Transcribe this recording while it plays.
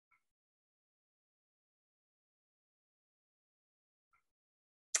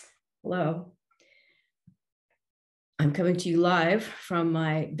Hello. I'm coming to you live from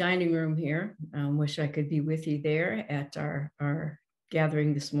my dining room here. Wish I could be with you there at our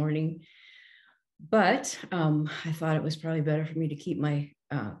gathering this morning. But I thought it was probably better for me to keep my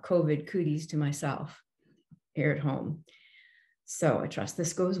COVID cooties to myself here at home. So I trust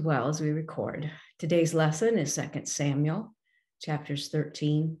this goes well as we record. Today's lesson is 2 Samuel, chapters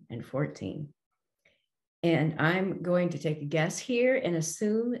 13 and 14. And I'm going to take a guess here and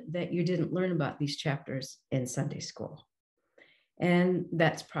assume that you didn't learn about these chapters in Sunday school. And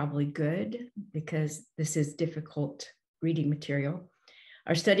that's probably good because this is difficult reading material.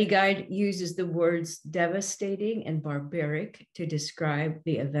 Our study guide uses the words devastating and barbaric to describe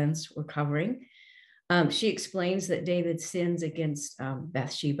the events we're covering. She explains that David's sins against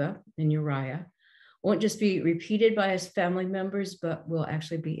Bathsheba and Uriah won't just be repeated by his family members, but will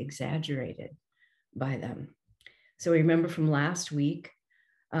actually be exaggerated by them. So remember from last week,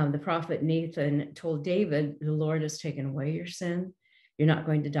 the prophet Nathan told David, the Lord has taken away your sin. You're not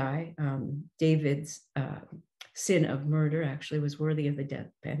going to die. David's sin of murder actually was worthy of the death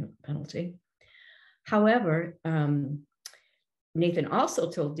penalty. However, Nathan also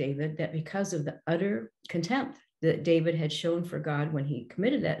told David that because of the utter contempt that David had shown for God when he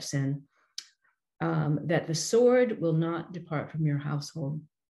committed that sin, that the sword will not depart from your household.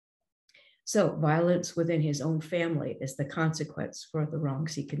 So violence within his own family is the consequence for the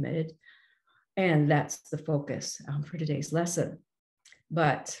wrongs he committed. And that's the focus for today's lesson.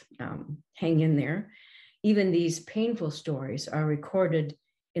 But hang in there. Even these painful stories are recorded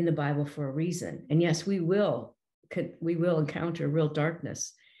in the Bible for a reason. And yes, we will encounter real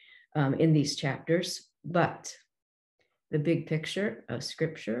darkness in these chapters, but the big picture of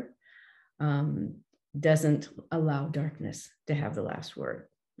Scripture doesn't allow darkness to have the last word.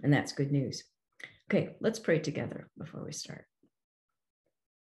 And that's good news. Okay, let's pray together before we start.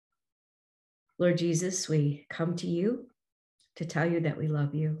 Lord Jesus, we come to you to tell you that we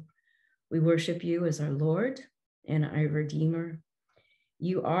love you. We worship you as our Lord and our Redeemer.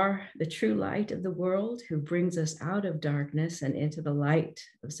 You are the true light of the world who brings us out of darkness and into the light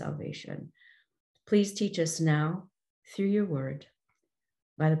of salvation. Please teach us now through your word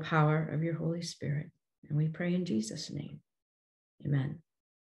by the power of your Holy Spirit. And we pray in Jesus' name. Amen.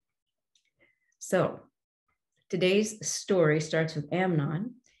 So today's story starts with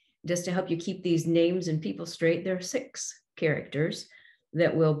Amnon. Just to help you keep these names and people straight, there are 6 characters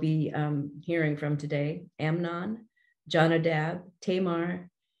that we'll be hearing from today: Amnon, Jonadab,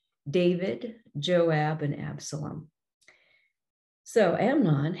 Tamar, David, Joab, and Absalom. So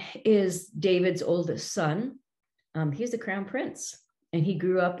Amnon is David's oldest son. He's the crown prince, and he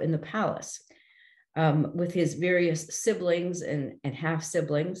grew up in the palace with his various siblings and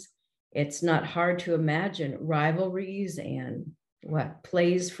half-siblings. It's not hard to imagine rivalries and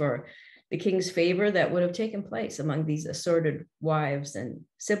plays for the king's favor that would have taken place among these assorted wives and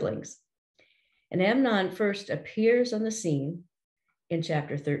siblings. And Amnon first appears on the scene in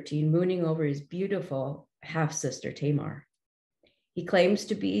chapter 13, mooning over his beautiful half-sister Tamar. He claims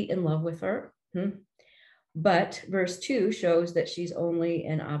to be in love with her, but verse 2 shows that she's only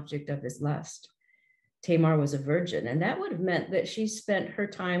an object of his lust. Tamar was a virgin, and that would have meant that she spent her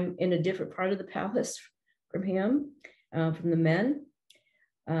time in a different part of the palace from him, from the men.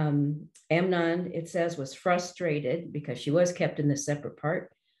 Amnon, it says, was frustrated because she was kept in this separate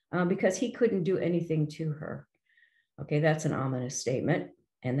part because he couldn't do anything to her. Okay, that's an ominous statement,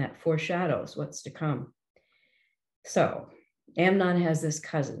 and that foreshadows what's to come. So Amnon has this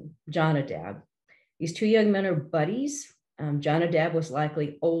cousin, Jonadab. These 2 young men are buddies. Jonadab was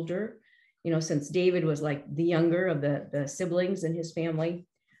likely older, since David was like the younger of the siblings in his family.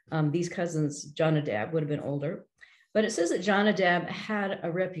 These cousins, Jonadab, would have been older. But it says that Jonadab had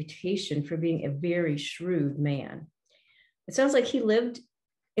a reputation for being a very shrewd man. It sounds like he lived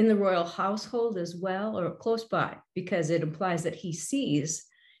in the royal household as well, or close by, because it implies that he sees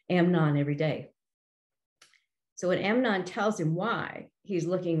Amnon every day. So when Amnon tells him why he's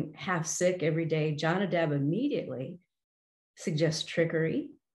looking half sick every day, Jonadab immediately suggests trickery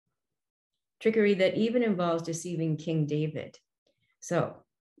that even involves deceiving King David. So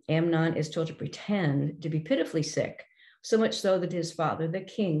Amnon is told to pretend to be pitifully sick, so much so that his father, the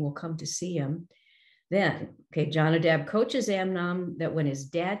king, will come to see him. Then, Jonadab coaches Amnon that when his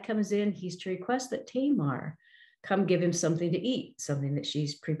dad comes in, he's to request that Tamar come give him something to eat, something that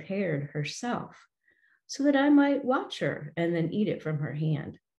she's prepared herself, so that I might watch her and then eat it from her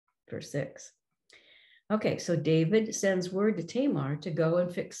hand. Verse 6. Okay, so David sends word to Tamar to go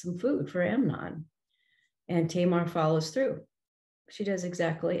and fix some food for Amnon, and Tamar follows through. She does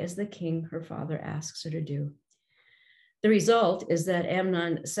exactly as the king, her father, asks her to do. The result is that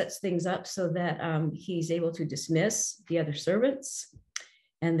Amnon sets things up so that he's able to dismiss the other servants,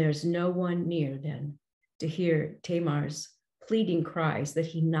 and there's no one near then to hear Tamar's pleading cries that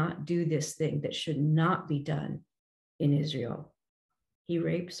he not do this thing that should not be done in Israel. He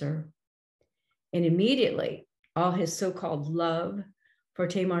rapes her. And immediately, all his so-called love for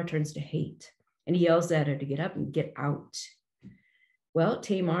Tamar turns to hate. And he yells at her to get up and get out. Well,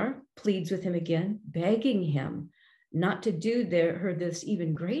 Tamar pleads with him again, begging him not to do her this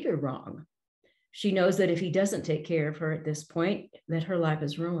even greater wrong. She knows that if he doesn't take care of her at this point, that her life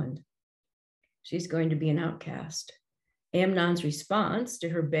is ruined. She's going to be an outcast. Amnon's response to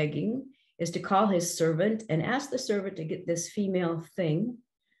her begging is to call his servant and ask the servant to get this female thing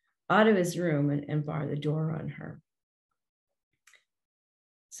out of his room and bar the door on her.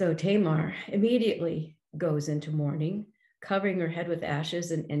 So Tamar immediately goes into mourning, covering her head with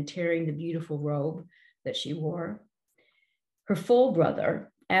ashes and tearing the beautiful robe that she wore. Her full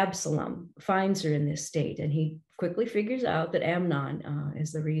brother, Absalom, finds her in this state, and he quickly figures out that Amnon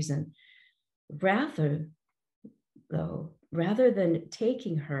is the reason. Rather than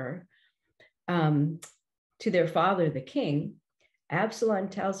taking her to their father, the king, Absalom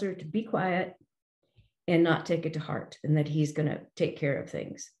tells her to be quiet and not take it to heart, and that he's going to take care of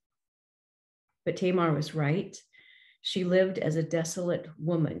things. But Tamar was right. She lived as a desolate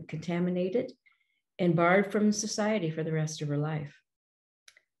woman, contaminated and barred from society for the rest of her life.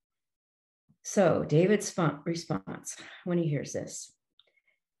 So David's response when he hears this.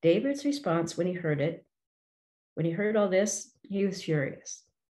 David's response when he heard all this, he was furious.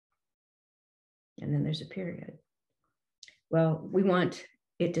 And then there's a period. Well, we want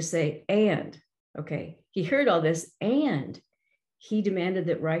it to say, and, okay, he heard all this, and he demanded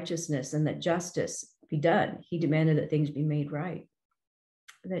that righteousness and that justice be done. He demanded that things be made right.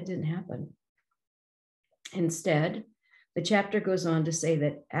 But that didn't happen. Instead, the chapter goes on to say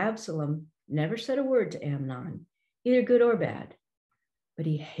that Absalom never said a word to Amnon, either good or bad, but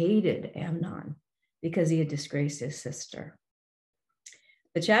he hated Amnon because he had disgraced his sister.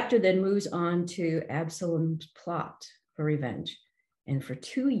 The chapter then moves on to Absalom's plot for revenge. And for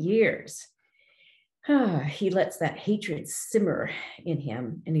 2 years, he lets that hatred simmer in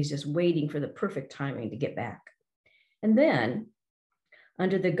him, and he's just waiting for the perfect timing to get back. And then,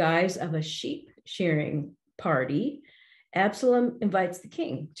 under the guise of a sheep shearing party, Absalom invites the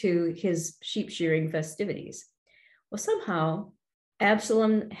king to his sheep shearing festivities. Well, somehow,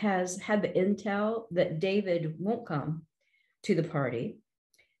 Absalom has had the intel that David won't come to the party.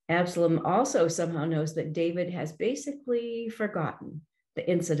 Absalom also somehow knows that David has basically forgotten the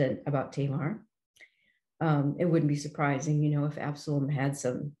incident about Tamar. It wouldn't be surprising, if Absalom had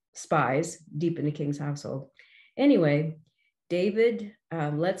some spies deep in the king's household. Anyway, David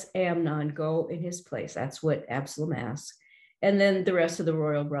lets Amnon go in his place. That's what Absalom asks. And then the rest of the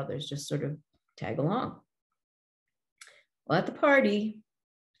royal brothers just sort of tag along. Well, at the party,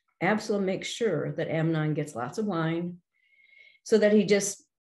 Absalom makes sure that Amnon gets lots of wine so that he just,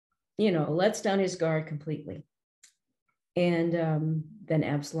 lets down his guard completely. And then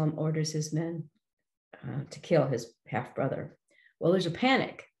Absalom orders his men to kill his half-brother. Well, there's a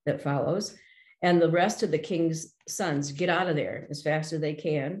panic that follows, and the rest of the king's sons get out of there as fast as they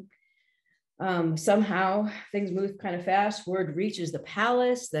can. Somehow things move kind of fast. Word reaches the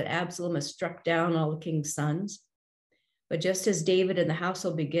palace that Absalom has struck down all the king's sons. But just as David and the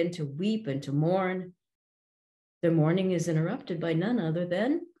household begin to weep and to mourn, their mourning is interrupted by none other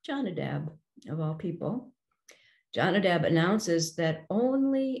than Jonadab, of all people. Jonadab announces that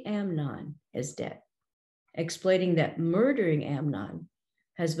only Amnon is dead, explaining that murdering Amnon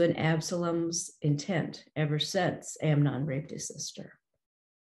has been Absalom's intent ever since Amnon raped his sister.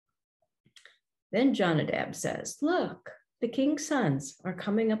 Then Jonadab says, look, the king's sons are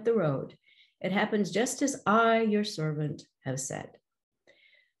coming up the road. It happens just as I, your servant, have said.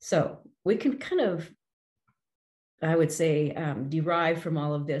 So we can kind of, I would say, derive from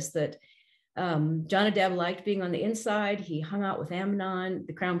all of this that Jonadab liked being on the inside. He hung out with Amnon,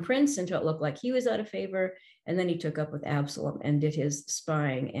 the crown prince, until it looked like he was out of favor. And then he took up with Absalom and did his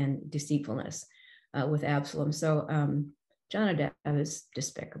spying and deceitfulness with Absalom. So Jonadab is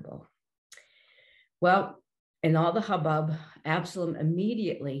despicable. Well, in all the hubbub, Absalom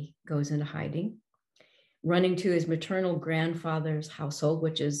immediately goes into hiding, running to his maternal grandfather's household,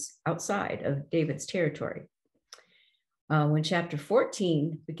 which is outside of David's territory. When chapter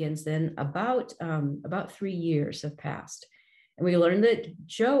 14 begins, then about 3 years have passed. And we learn that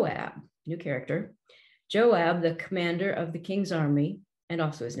Joab, new character, Joab, the commander of the king's army, and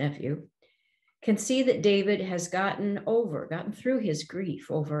also his nephew, can see that David has gotten through his grief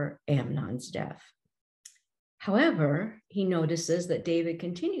over Amnon's death. However, he notices that David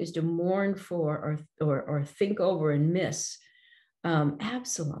continues to mourn for or think over and miss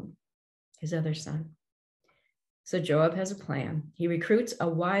Absalom, his other son. So Joab has a plan. He recruits a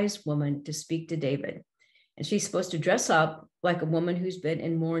wise woman to speak to David, and she's supposed to dress up like a woman who's been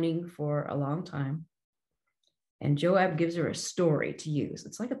in mourning for a long time. And Joab gives her a story to use.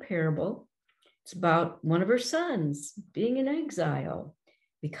 It's like a parable. It's about one of her sons being in exile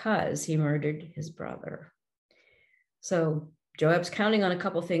because he murdered his brother. So Joab's counting on a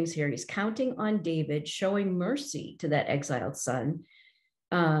couple things here. He's counting on David showing mercy to that exiled son,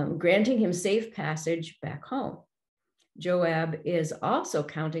 granting him safe passage back home. Joab is also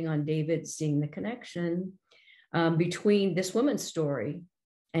counting on David seeing the connection between this woman's story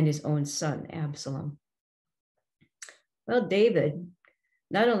and his own son, Absalom. Well, David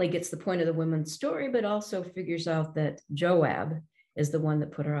not only gets the point of the woman's story, but also figures out that Joab is the one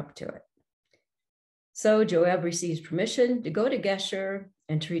that put her up to it. So Joab receives permission to go to Geshur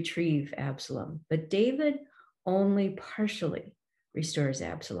and to retrieve Absalom. But David only partially restores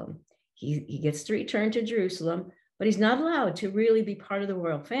Absalom. He gets to return to Jerusalem, but he's not allowed to really be part of the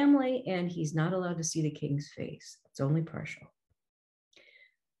royal family, and he's not allowed to see the king's face. It's only partial.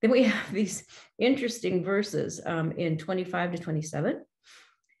 Then we have these interesting verses in 25 to 27,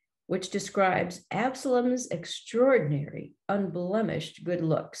 which describes Absalom's extraordinary, unblemished good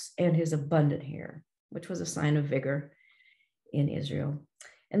looks and his abundant hair, which was a sign of vigor in Israel.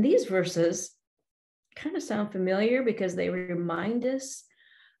 And these verses kind of sound familiar because they remind us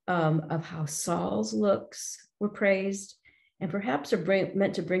of how Saul's looks were praised, and perhaps are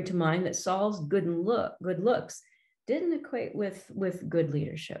meant to bring to mind that Saul's good looks didn't equate with good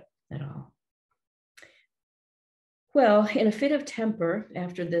leadership at all. Well, in a fit of temper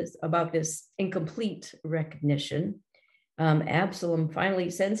about this incomplete recognition, Absalom finally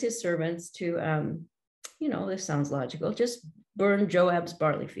sends his servants to, this sounds logical, just burn Joab's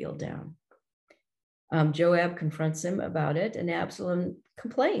barley field down. Joab confronts him about it, and Absalom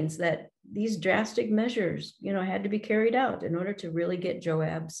complains that these drastic measures, had to be carried out in order to really get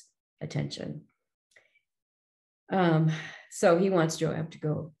Joab's attention. So he wants Joab to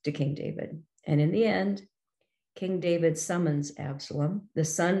go to King David. And in the end, King David summons Absalom. The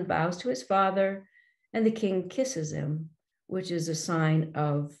son bows to his father, and the king kisses him, which is a sign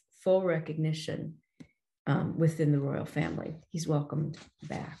of full recognition within the royal family. He's welcomed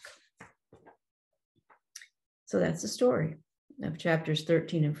back. So that's the story of chapters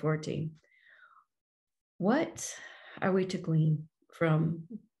 13 and 14. What are we to glean from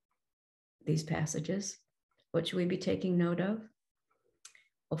these passages? What should we be taking note of?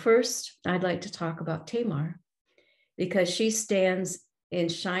 Well, first, I'd like to talk about Tamar, because she stands in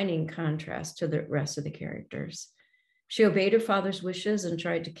shining contrast to the rest of the characters. She obeyed her father's wishes and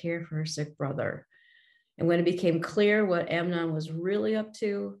tried to care for her sick brother. And when it became clear what Amnon was really up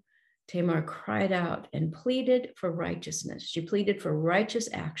to, Tamar cried out and pleaded for righteousness. She pleaded for righteous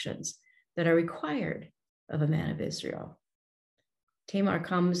actions that are required of a man of Israel. Tamar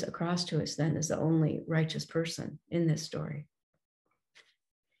comes across to us then as the only righteous person in this story.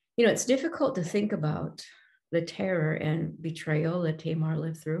 It's difficult to think about the terror and betrayal that Tamar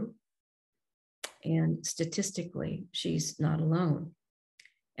lived through. And statistically, she's not alone.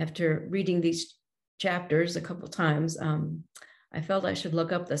 After reading these chapters a couple times, I felt I should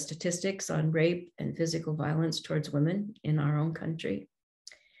look up the statistics on rape and physical violence towards women in our own country.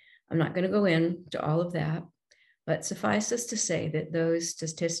 I'm not going to go into all of that, but suffice us to say that those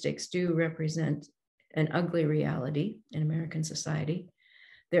statistics do represent an ugly reality in American society.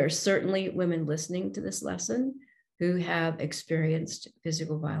 There are certainly women listening to this lesson who have experienced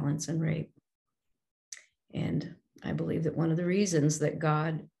physical violence and rape. And I believe that one of the reasons that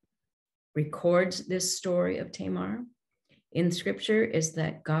God records this story of Tamar in Scripture is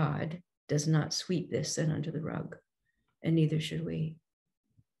that God does not sweep this sin under the rug, and neither should we.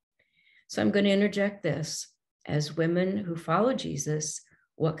 So I'm going to interject this. As women who follow Jesus,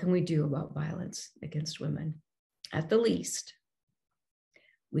 what can we do about violence against women? At the least,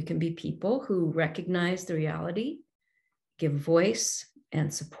 we can be people who recognize the reality, give voice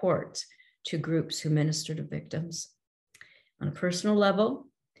and support to groups who minister to victims. On a personal level,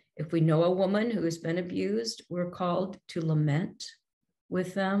 if we know a woman who has been abused, we're called to lament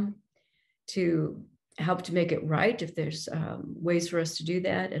with them, to help to make it right if there's ways for us to do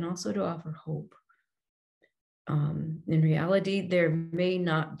that, and also to offer hope. In reality, there may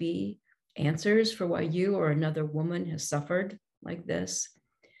not be answers for why you or another woman has suffered like this.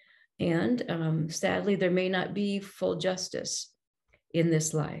 And sadly, there may not be full justice in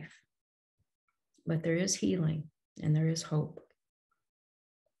this life, but there is healing and there is hope.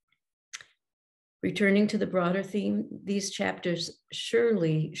 Returning to the broader theme, these chapters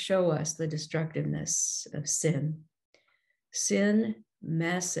surely show us the destructiveness of sin. Sin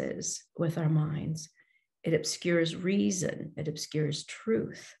messes with our minds. It obscures reason. It obscures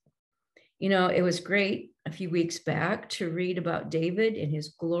truth. You know, it was great a few weeks back to read about David in his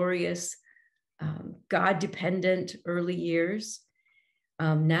glorious, God-dependent early years.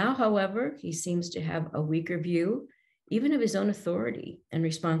 Now, however, he seems to have a weaker view, even of his own authority and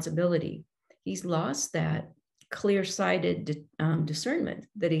responsibility. He's lost that clear-sighted discernment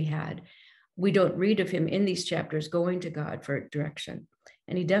that he had. We don't read of him in these chapters going to God for direction.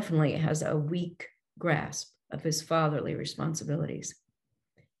 And he definitely has a weak grasp of his fatherly responsibilities.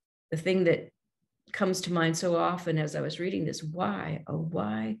 The thing that comes to mind so often as I was reading this, why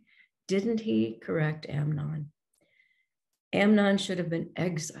didn't he correct Amnon? Amnon should have been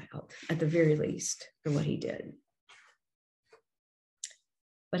exiled at the very least for what he did.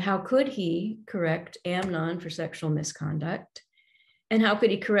 But how could he correct Amnon for sexual misconduct? And how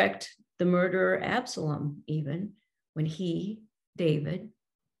could he correct the murderer Absalom even when he, David,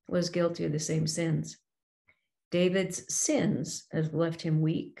 was guilty of the same sins? David's sins have left him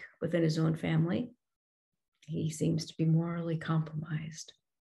weak within his own family. He seems to be morally compromised.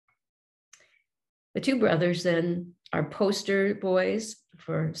 The two brothers then are poster boys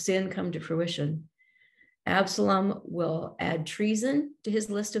for sin come to fruition. Absalom will add treason to his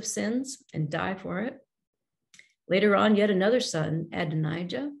list of sins and die for it. Later on, yet another son,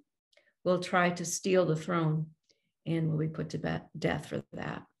 Adonijah, will try to steal the throne and will be put to death for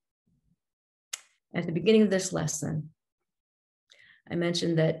that. At the beginning of this lesson, I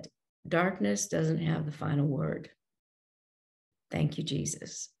mentioned that darkness doesn't have the final word. Thank you,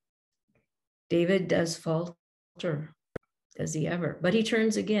 Jesus. David does falter, does he ever? But he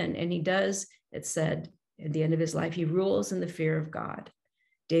turns again, and he does, it said, at the end of his life, he rules in the fear of God.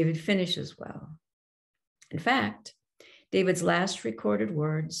 David finishes well. In fact, David's last recorded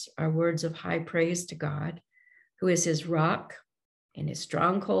words are words of high praise to God, who is his rock and his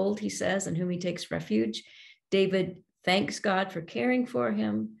stronghold, he says, in whom he takes refuge. David thanks God for caring for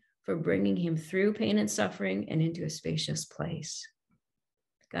him, for bringing him through pain and suffering and into a spacious place.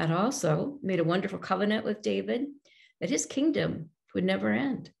 God also made a wonderful covenant with David that his kingdom would never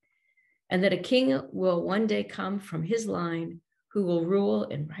end, and that a king will one day come from his line who will rule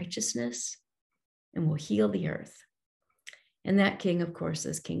in righteousness and will heal the earth. And that king, of course,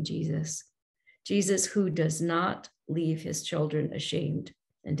 is King Jesus. Jesus, who does not leave his children ashamed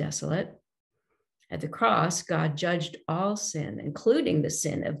and desolate. At the cross, God judged all sin, including the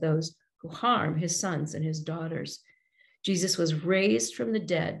sin of those who harm his sons and his daughters. Jesus was raised from the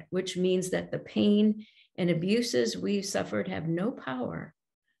dead, which means that the pain and abuses we've suffered have no power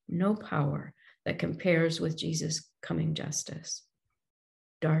that compares with Jesus' coming justice.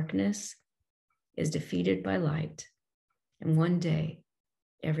 Darkness is defeated by light, and one day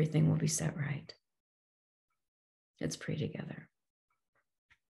everything will be set right. Let's pray together.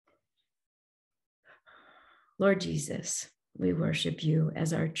 Lord Jesus, we worship you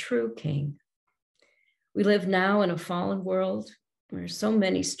as our true King. We live now in a fallen world where so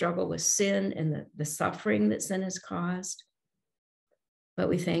many struggle with sin and the suffering that sin has caused. But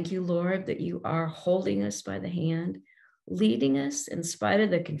we thank you, Lord, that you are holding us by the hand, leading us in spite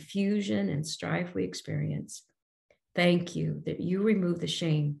of the confusion and strife we experience. Thank you that you remove the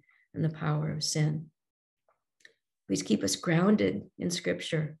shame and the power of sin. Please keep us grounded in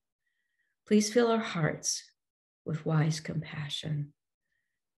Scripture. Please fill our hearts with wise compassion.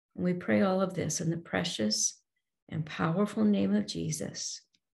 And we pray all of this in the precious and powerful name of Jesus,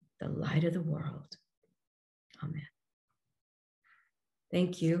 the light of the world. Amen.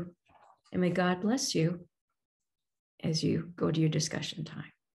 Thank you, and may God bless you as you go to your discussion time.